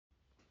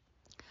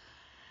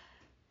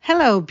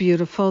Hello,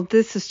 beautiful.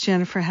 This is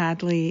Jennifer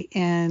Hadley,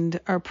 and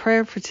our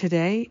prayer for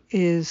today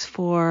is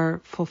for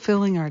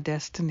fulfilling our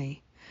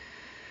destiny.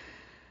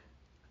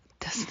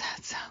 Doesn't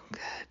that sound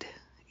good?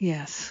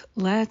 Yes,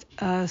 let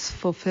us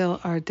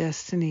fulfill our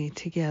destiny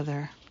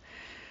together.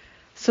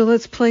 So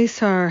let's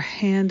place our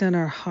hand on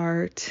our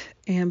heart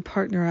and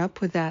partner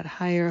up with that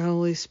higher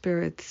Holy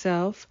Spirit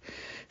self.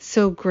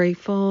 So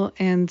grateful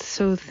and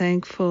so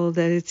thankful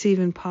that it's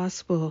even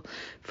possible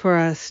for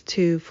us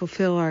to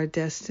fulfill our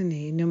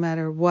destiny, no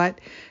matter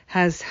what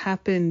has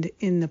happened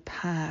in the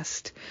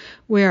past.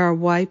 We are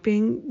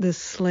wiping the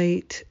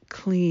slate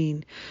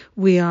clean.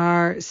 We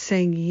are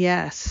saying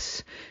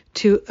yes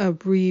to a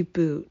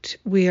reboot.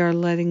 We are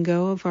letting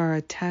go of our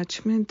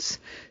attachments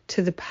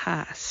to the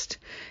past,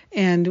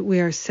 and we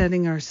are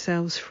setting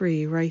ourselves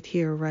free right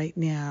here, right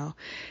now,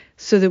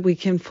 so that we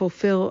can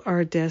fulfill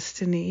our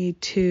destiny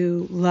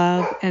to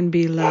love and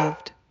be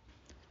loved,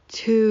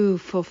 to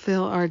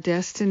fulfill our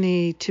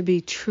destiny to be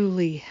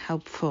truly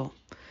helpful.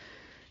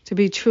 To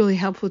be truly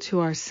helpful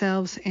to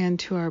ourselves and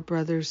to our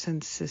brothers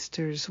and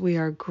sisters. We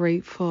are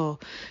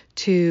grateful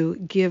to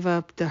give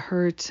up the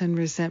hurts and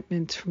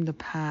resentments from the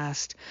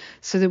past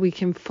so that we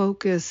can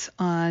focus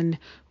on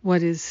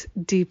what is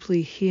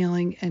deeply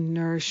healing and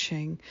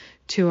nourishing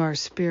to our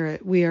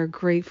spirit. We are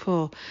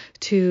grateful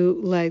to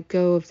let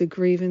go of the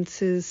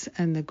grievances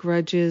and the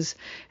grudges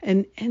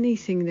and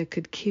anything that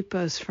could keep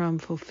us from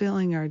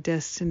fulfilling our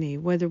destiny,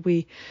 whether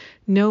we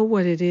know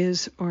what it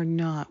is or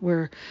not.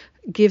 We're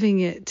giving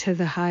it to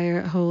the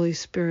higher Holy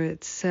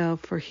Spirit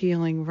self for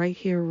healing right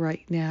here,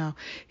 right now,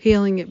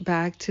 healing it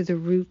back to the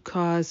root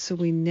cause so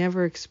we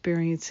never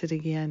experience it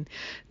again.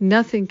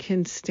 Nothing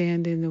can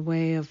stand in the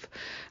way of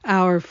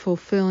our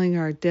fulfilling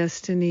our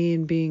destiny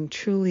and being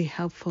truly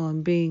helpful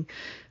and being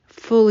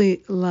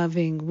fully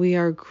loving. We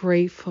are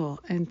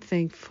grateful and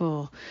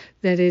thankful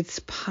that it's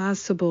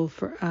possible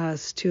for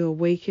us to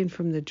awaken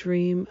from the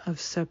dream of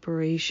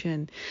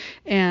separation,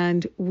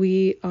 and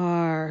we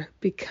are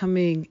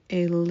becoming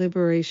a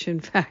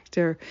liberation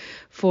factor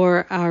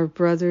for our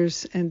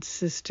brothers and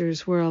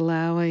sisters. We're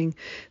allowing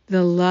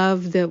the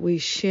love that we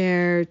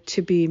share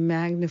to be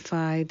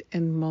magnified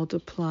and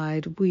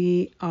multiplied.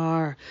 We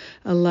are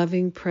a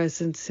loving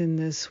presence in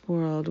this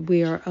world.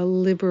 We are a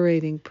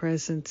liberating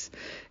presence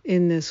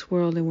in this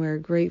world, and we're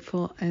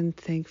grateful and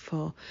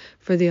thankful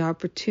for the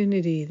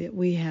opportunity that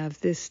we have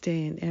this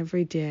day and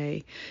every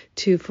day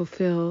to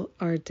fulfill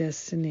our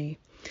destiny.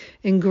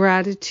 In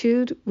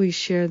gratitude, we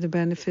share the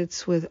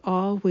benefits with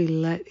all. We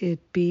let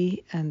it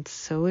be, and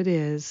so it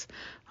is.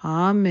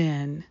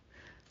 Amen.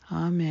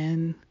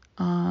 Amen.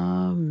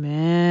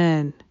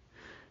 Amen.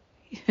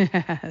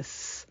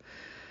 Yes.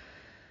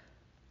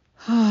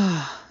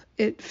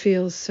 It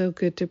feels so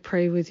good to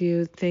pray with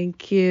you.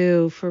 Thank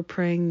you for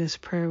praying this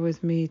prayer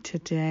with me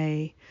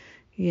today.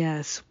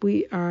 Yes,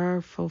 we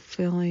are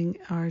fulfilling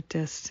our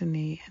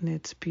destiny, and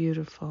it's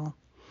beautiful.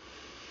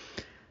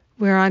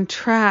 We're on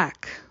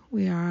track.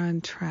 We are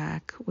on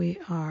track. We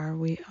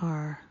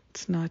are.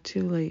 It's not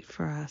too late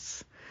for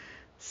us.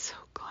 So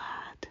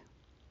glad.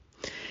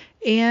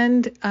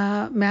 And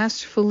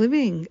Masterful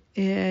Living,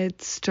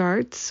 it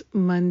starts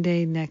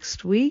Monday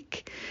next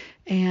week.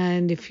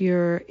 And if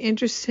you're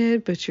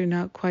interested but you're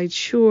not quite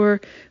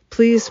sure,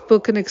 please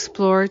book an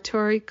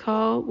exploratory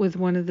call with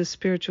one of the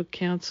spiritual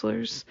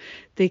counselors.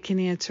 They can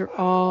answer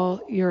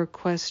all your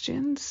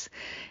questions,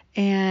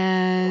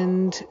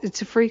 and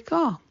it's a free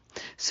call.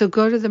 So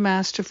go to the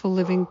Masterful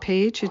Living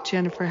page at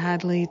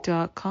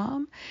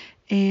jenniferhadley.com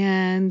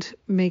and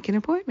make an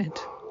appointment.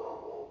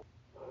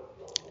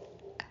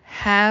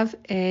 Have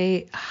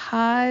a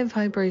high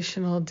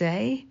vibrational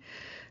day,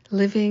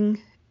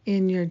 living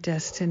in your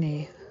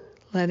destiny,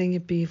 letting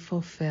it be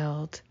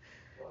fulfilled.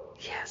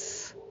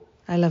 Yes,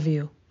 I love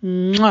you.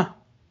 Mwah.